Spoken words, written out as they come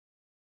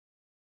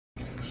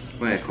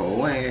Mà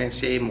khổ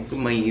xem một cái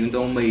mì, một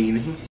tô mì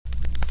nữa.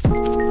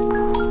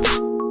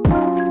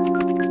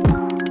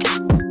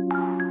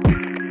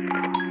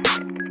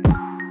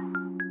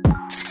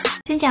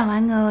 Xin chào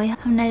mọi người,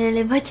 hôm nay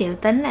Lily với Triệu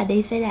tính là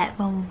đi xe đạp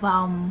vòng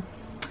vòng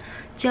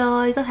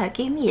chơi, có thể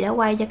kiếm gì đó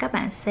quay cho các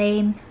bạn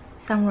xem.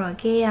 Xong rồi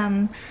cái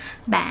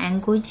bạn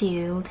của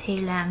Triệu thì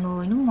là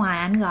người nước ngoài,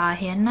 anh gọi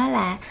thì anh nói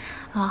là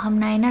hôm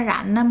nay nó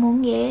rảnh, nó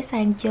muốn ghé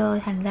sang chơi.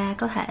 Thành ra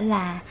có thể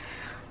là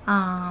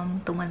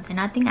tụi mình sẽ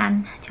nói tiếng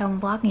Anh trong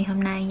vlog ngày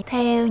hôm nay.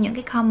 Theo những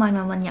cái comment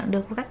mà mình nhận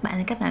được của các bạn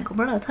thì các bạn cũng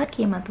rất là thích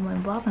khi mà tụi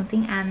mình vlog bằng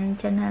tiếng Anh.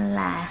 Cho nên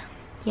là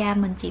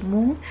mình chỉ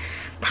muốn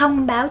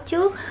thông báo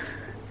trước.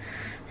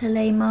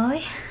 Lily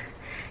mới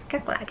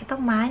cắt lại cái tóc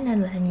mái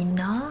nên là nhìn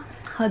nó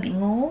hơi bị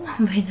ngố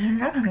vì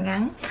nó rất là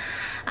ngắn.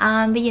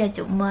 Bây giờ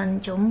tụi mình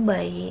chuẩn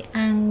bị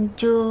ăn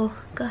trưa.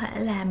 Có thể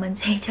là mình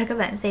sẽ cho các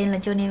bạn xem là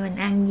trưa nay mình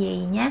ăn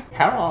gì nhé.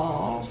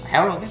 Hello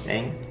các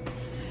bạn.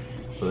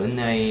 Bữa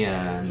nay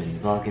mình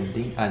vlog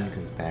tiếng Anh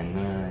because bạn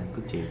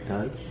của Triệu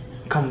tới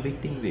không biết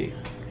tiếng Việt.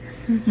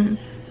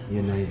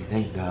 Giờ này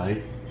đang đợi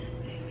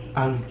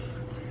ăn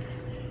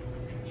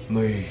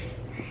mì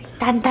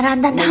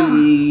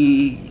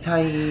mì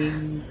thay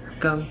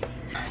cơm.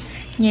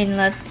 Nhìn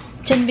là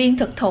sinh viên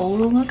thực thụ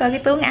luôn á, coi cái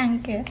tướng ăn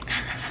kìa.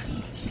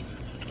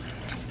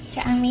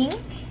 Cho ăn miếng.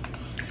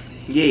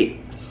 Gì?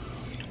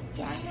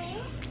 Cho ăn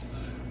miếng.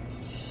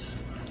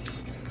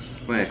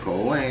 Mà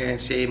khổ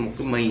xem một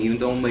cái mì, một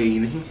tô mì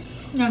nữa.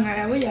 Ngày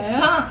nào cũng vậy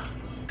á.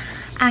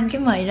 Ăn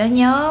cái mì đó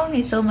nhớ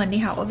ngày xưa mình đi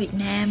học ở Việt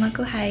Nam á,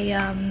 cứ hay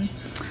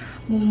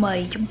mua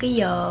mì trong cái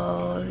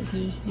giờ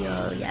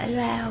giải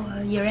lao,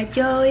 giờ ra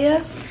chơi á,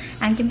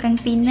 ăn trong căng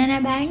tin á, nó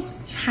bán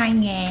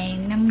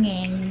 2.000,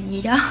 5.000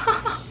 gì đó.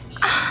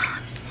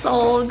 So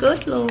good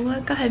luôn á,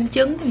 có thêm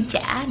trứng, thêm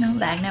chả nữa.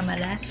 Bạn nào mà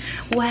đã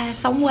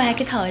sống qua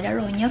cái thời đó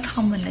rồi nhớ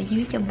comment ở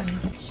dưới cho mình.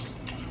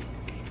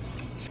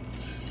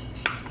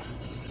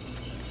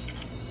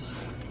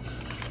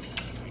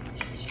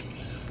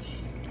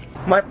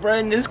 My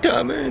friend is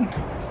coming.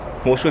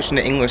 We'll switch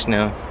to English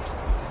now.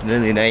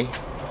 Lily đây.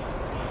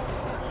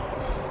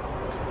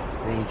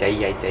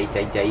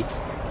 Chạy.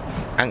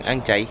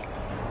 Ăn chạy.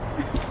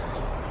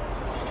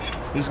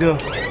 Let's go.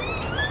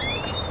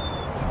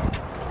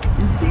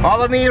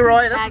 Follow me,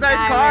 Roy. That's a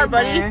nice car,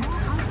 buddy.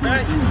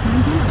 Right.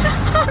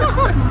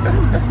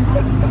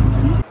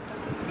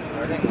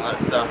 Learning a lot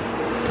of stuff.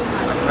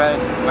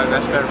 My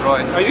best friend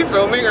Roy. Are you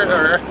filming or?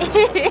 Are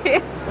you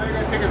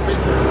gonna take a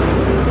picture?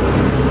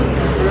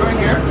 We're going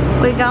here.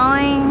 We're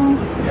going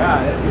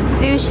to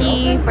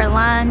sushi for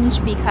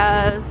lunch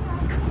because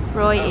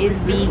Roy is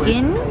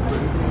vegan.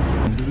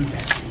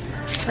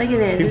 Look at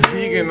this. He's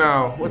vegan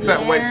now. What's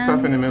that white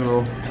stuff in the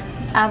middle?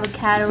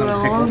 Avocado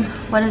rolls.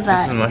 What is that?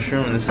 This is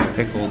mushroom and this is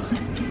pickled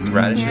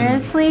radishes.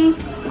 Seriously?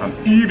 I'm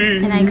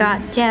eating. And I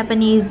got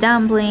Japanese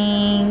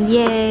dumpling.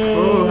 Yay!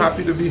 Oh,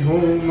 happy to be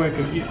home. I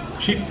can eat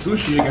cheap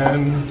sushi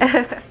again.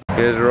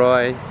 Here's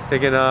Roy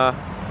taking off.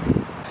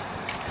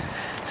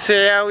 So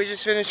yeah, we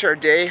just finished our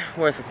day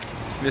with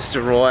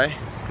Mr. Roy,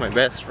 my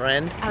best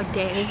friend. Our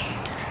day.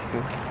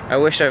 I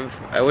wish I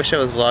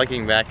was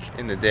vlogging back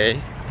in the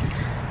day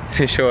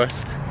to show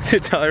us, to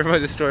tell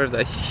everybody the story of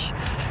that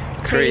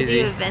crazy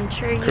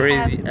adventure.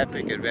 Crazy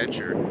epic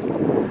adventure.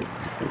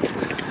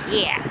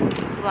 Yeah,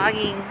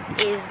 vlogging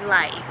is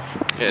life.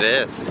 It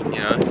is, you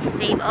know.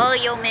 Save all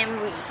your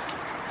memory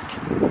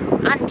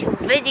onto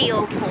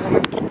video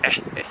form,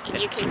 and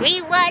you can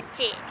rewatch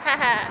it.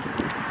 Haha.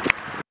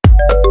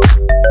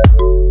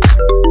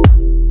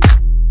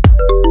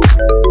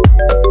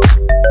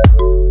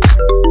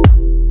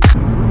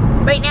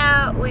 Right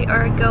now we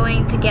are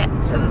going to get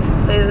some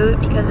food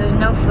because there's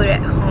no food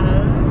at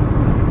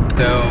home.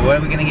 So what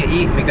are we gonna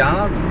eat?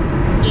 McDonald's?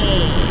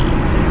 Yeah.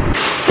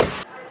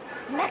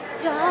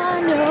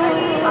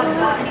 McDonald's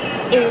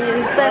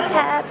is the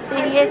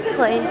happiest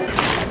place.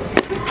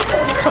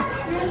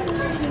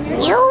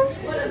 You?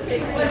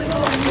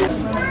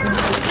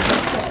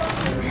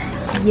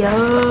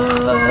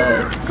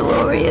 Yes,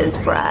 glorious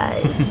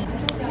fries.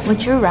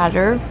 Would you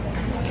rather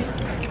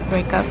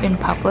break up in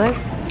public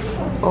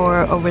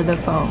or over the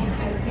phone?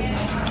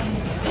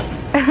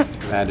 I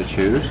had to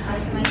choose.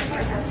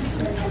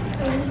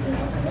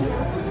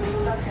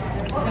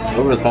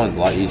 Over the phone's a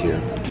lot easier.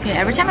 Yeah,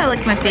 every time I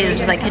lick my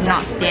face, I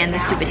cannot stand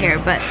this stupid hair,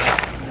 but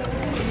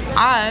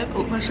I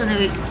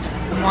personally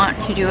want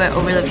to do it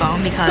over the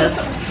phone because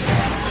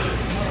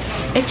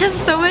it's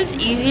just so much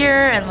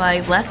easier and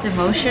like less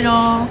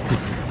emotional.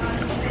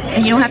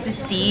 And you don't have to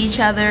see each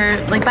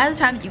other. Like by the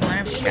time you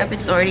want to break up,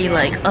 it's already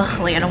like, ugh,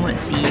 like I don't want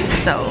to see you.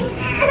 So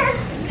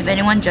if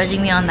anyone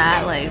judging me on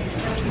that, like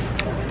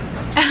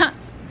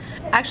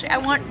actually I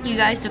want you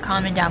guys to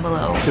comment down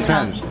below.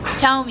 Depends.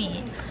 Tell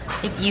me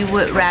if you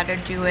would rather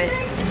do it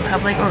in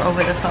public or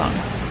over the phone.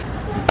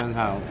 Depends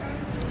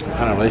what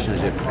kind of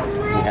relationship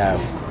you have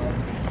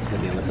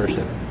with the other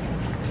person.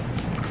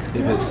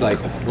 If it's like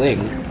a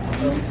fling,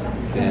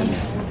 then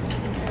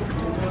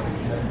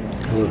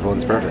over the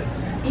phone's perfect.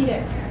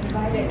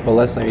 But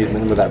let's say you've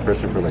been with that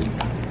person for like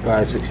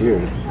 5-6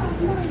 years.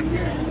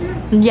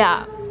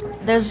 Yeah,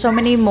 there's so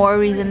many more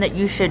reasons that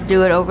you should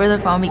do it over the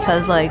phone,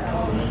 because like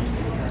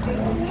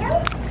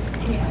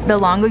the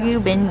longer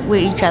you've been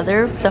with each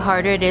other, the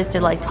harder it is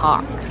to like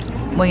talk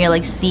when you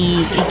like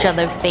see each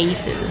other's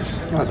faces.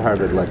 It's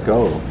harder to let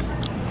go.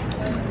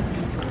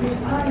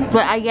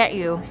 But I get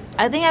you.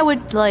 I think I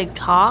would like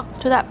talk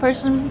to that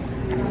person.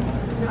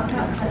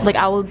 Like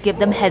I will give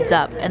them heads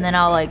up, and then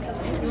I'll like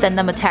send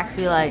them a text,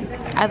 be like,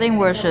 I think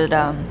we should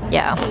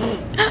yeah.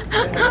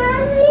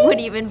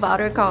 Wouldn't even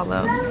bother call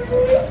them.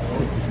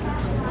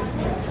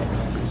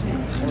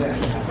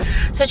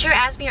 So Triệu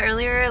asked me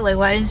earlier, like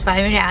what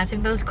inspired me to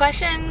asking those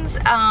questions.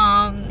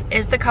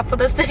 Is the couple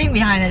that's sitting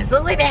behind us.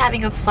 Look like they're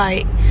having a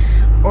fight,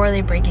 or are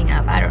they breaking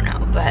up? I don't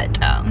know, but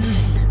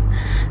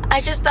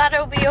I just thought it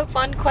would be a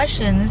fun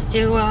questions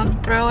to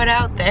throw it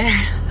out there.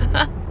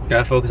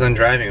 Gotta focus on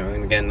driving, or I'm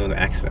gonna get into an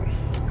accident.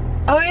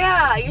 Oh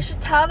yeah, you should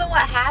tell them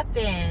what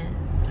happened.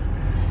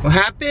 What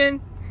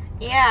happened?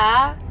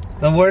 Yeah.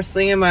 The worst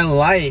thing in my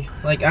life.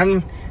 Like,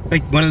 I'm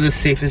like one of the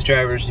safest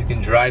drivers you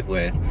can drive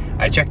with.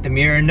 I checked the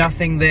mirror,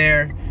 nothing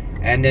there.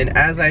 And then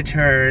as I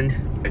turned,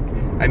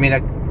 I mean,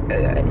 my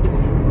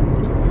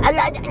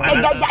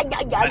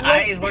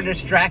eyes were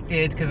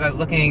distracted because I was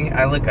looking,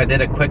 I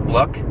did a quick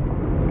look.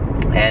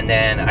 And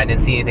then I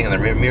didn't see anything in the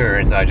rear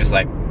mirror, so I just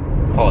like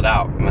pulled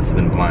out. I must have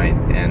been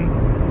blind, and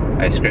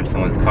I scraped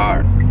someone's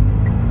car.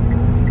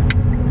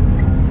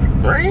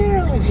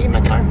 You see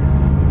my car?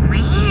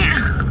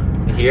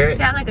 You hear it? You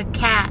sound like a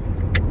cat.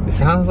 It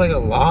sounds like a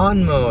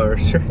lawnmower,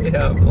 straight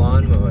up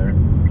lawnmower.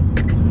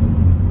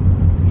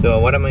 So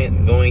what am I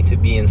going to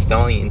be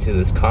installing into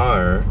this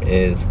car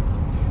is,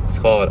 it's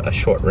called a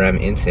short ram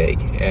intake,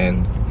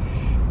 and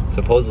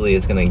supposedly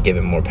it's gonna give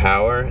it more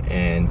power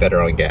and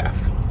better on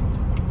gas.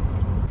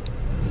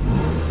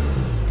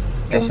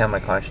 That's how my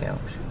car sounds.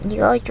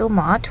 Vô chỗ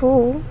mở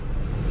thu.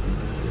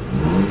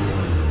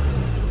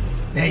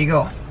 There you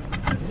go.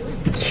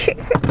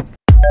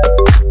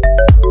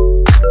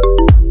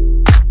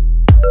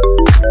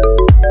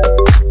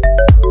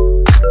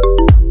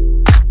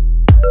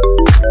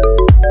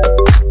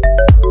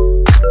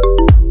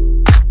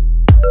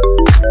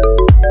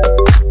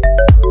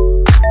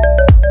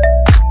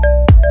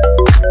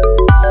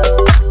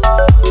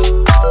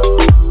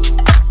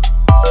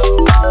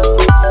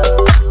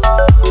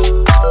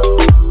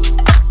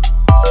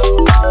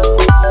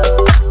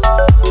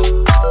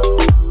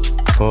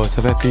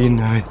 Sắp hết pin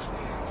rồi.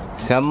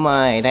 Sớm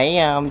rồi, thấy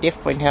không?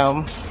 Different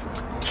không?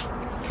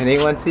 Can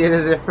anyone see the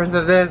difference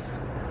of this?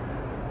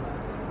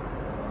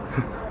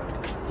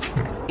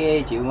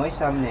 Ok, Triệu mới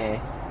xong nè.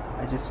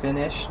 I just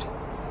finished.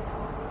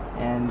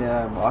 And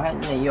bỏ hết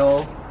này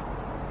vô.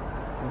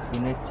 Khi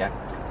nó chặt.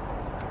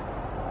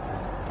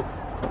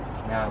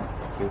 Nào,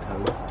 Triệu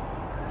thử.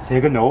 Xe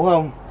có nổ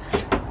không?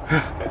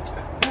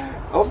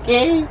 Ok.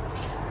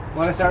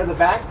 Wanna start at the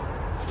back?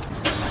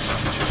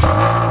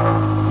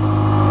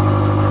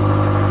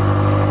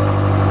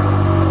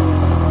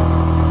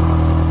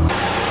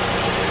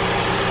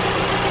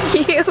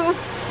 You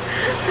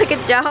like a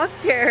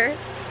doctor.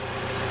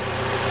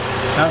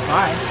 That's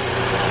fine.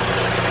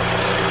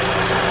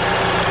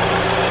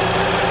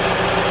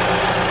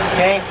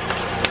 Okay,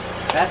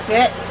 that's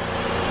it.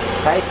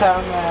 Thấy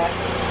xong,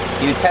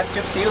 you test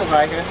chút xíu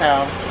rồi coi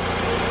sao.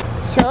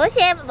 Sửa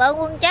xe mà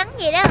bận quần trắng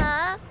gì đó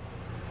hả?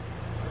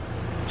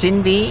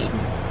 Xin ví.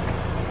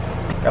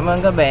 Cảm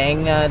ơn các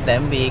bạn,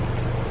 tạm biệt.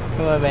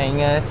 Cảm ơn các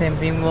bạn xem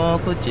phim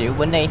của Triệu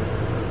bữa nay.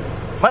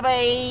 Bye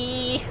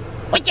bye.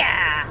 Ôi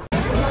chà.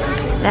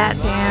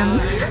 That's him.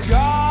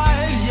 God,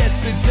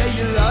 yesterday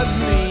you loved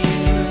me.